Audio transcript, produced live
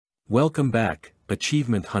Welcome back,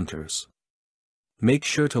 achievement hunters. Make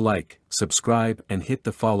sure to like, subscribe and hit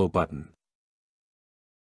the follow button.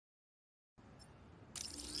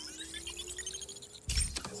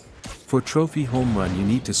 For trophy home run you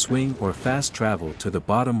need to swing or fast travel to the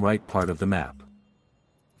bottom right part of the map.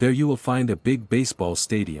 There you will find a big baseball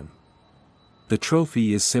stadium. The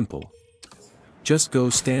trophy is simple. Just go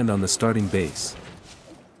stand on the starting base.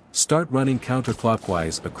 Start running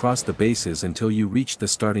counterclockwise across the bases until you reach the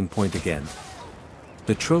starting point again.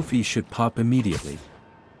 The trophy should pop immediately.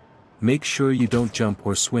 Make sure you don't jump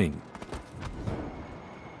or swing.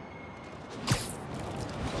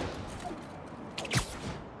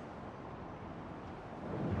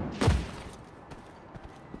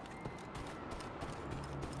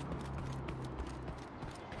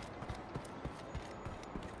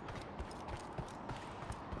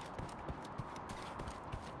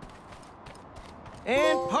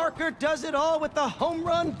 And Parker does it all with the home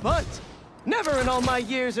run bunt. Never in all my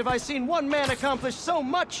years have I seen one man accomplish so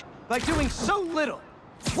much by doing so little.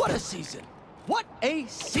 What a season! What a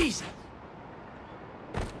season!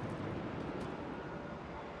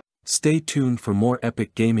 Stay tuned for more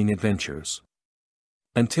epic gaming adventures.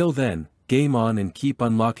 Until then, game on and keep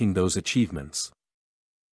unlocking those achievements.